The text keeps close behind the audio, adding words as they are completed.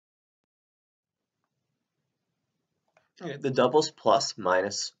Okay, the doubles plus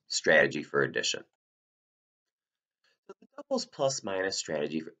minus strategy for addition. So the doubles plus minus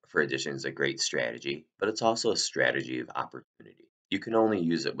strategy for addition is a great strategy, but it's also a strategy of opportunity. You can only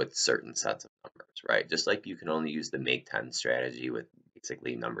use it with certain sets of numbers, right? Just like you can only use the make 10 strategy with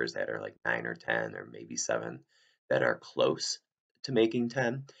basically numbers that are like 9 or 10 or maybe 7 that are close to making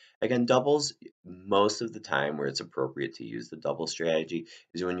 10. Again, doubles, most of the time where it's appropriate to use the double strategy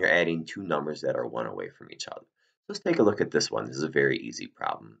is when you're adding two numbers that are one away from each other. Let's take a look at this one. This is a very easy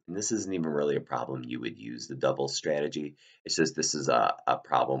problem. And this isn't even really a problem you would use the double strategy. It's just this is a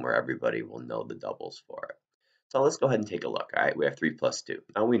problem where everybody will know the doubles for it. So let's go ahead and take a look. All right, we have 3 plus 2.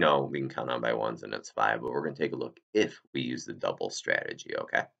 Now we know we can count on by ones and it's 5, but we're going to take a look if we use the double strategy,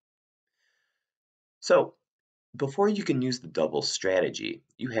 okay? So before you can use the double strategy,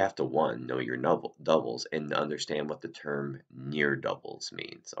 you have to, one, know your doubles and understand what the term near doubles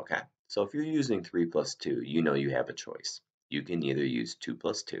means, okay? So if you're using 3 plus 2, you know you have a choice. You can either use 2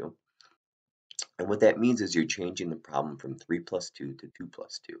 plus 2, and what that means is you're changing the problem from 3 plus 2 to 2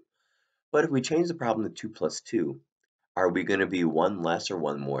 plus 2. But if we change the problem to 2 plus 2, are we going to be one less or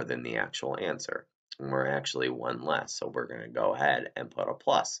one more than the actual answer? And we're actually one less, so we're going to go ahead and put a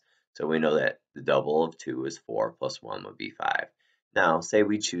plus. So we know that the double of 2 is 4 plus 1 would be 5. Now, say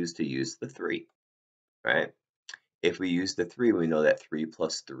we choose to use the 3, right? If we use the 3, we know that 3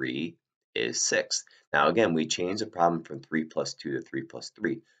 plus 3 is 6. Now, again, we changed the problem from 3 plus 2 to 3 plus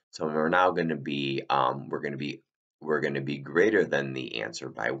 3. So we're now going to be, we're going to be greater than the answer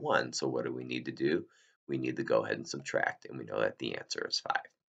by 1. So what do we need to do? We need to go ahead and subtract, and we know that the answer is 5.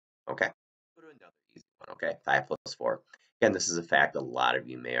 Okay? Go to another easy one, okay? 5 plus 4. Again, this is a fact a lot of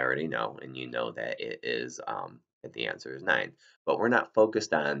you may already know, and you know that it is, that the answer is 9. But we're not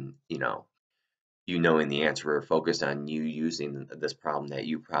focused on, you knowing the answer. We're focused on you using this problem that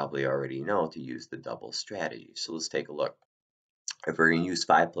you probably already know to use the double strategy. So let's take a look. If we're going to use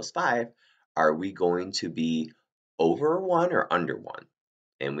 5 plus 5, are we going to be over 1 or under 1?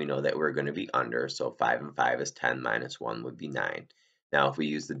 And we know that we're going to be under, so 5 and 5 is 10 minus 1 would be 9. Now if we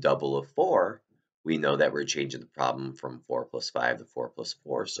use the double of 4, we know that we're changing the problem from 4 plus 5 to 4 plus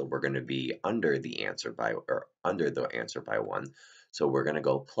 4, so we're going to be under the answer by, or under the answer by 1. So we're going to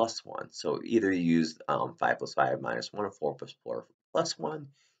go plus 1. So either you use 5 plus 5 minus 1 or 4 plus 4 plus 1,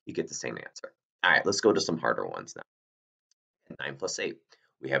 you get the same answer. All right, let's go to some harder ones now. 9 plus 8,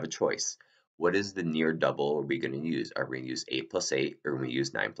 we have a choice. What is the near double are we going to use? Are we going to use 8 plus 8 or are we going to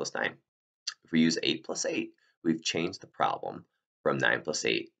use 9 plus 9? If we use 8 plus 8, we've changed the problem from 9 plus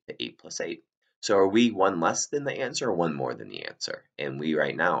 8 to 8 plus 8. So are we one less than the answer or one more than the answer? And we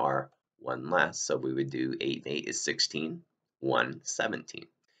right now are one less, so we would do 8 and 8 is 16, 1, 17.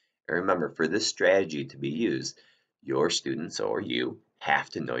 And remember, for this strategy to be used, your students or you have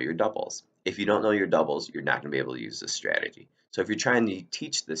to know your doubles. If you don't know your doubles, you're not going to be able to use this strategy. So if you're trying to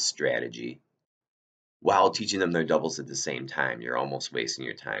teach this strategy while teaching them their doubles at the same time, you're almost wasting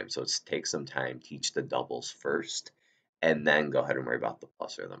your time. So take some time, teach the doubles first, and then go ahead and worry about the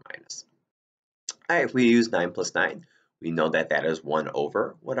plus or the minus. All right, if we use 9 plus 9, we know that that is 1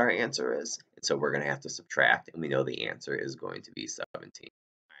 over what our answer is. And so we're going to have to subtract, and we know the answer is going to be 17. All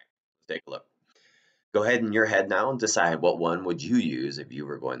right, let's take a look. Go ahead in your head now and decide what one would you use if you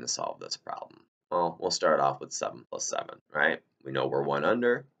were going to solve this problem. Well, we'll start off with 7 plus 7, right? We know we're 1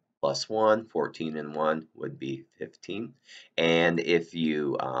 under, plus 1, 14 and 1 would be 15. And if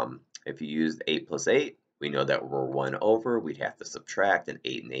you used 8 plus 8, we know that we're 1 over, we'd have to subtract an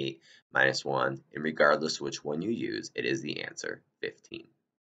 8 and 8 minus 1. And regardless of which one you use, it is the answer, 15.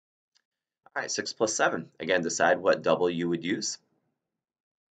 All right, 6 plus 7. Again, decide what double you would use.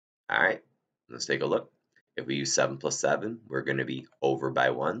 All right, let's take a look. If we use 7 plus 7, we're going to be over by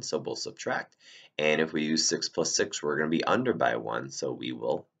 1, so we'll subtract. And if we use 6 plus 6, we're going to be under by 1, so we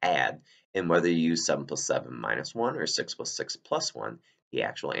will add. And whether you use 7 plus 7 minus 1 or 6 plus 6 plus 1, the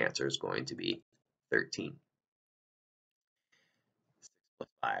actual answer is going to be 13. 6 plus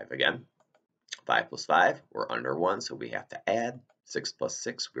 5 again. 5 plus 5, we're under 1, so we have to add. 6 plus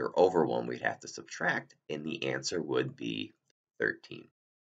 6, we're over 1, we'd have to subtract, and the answer would be 13.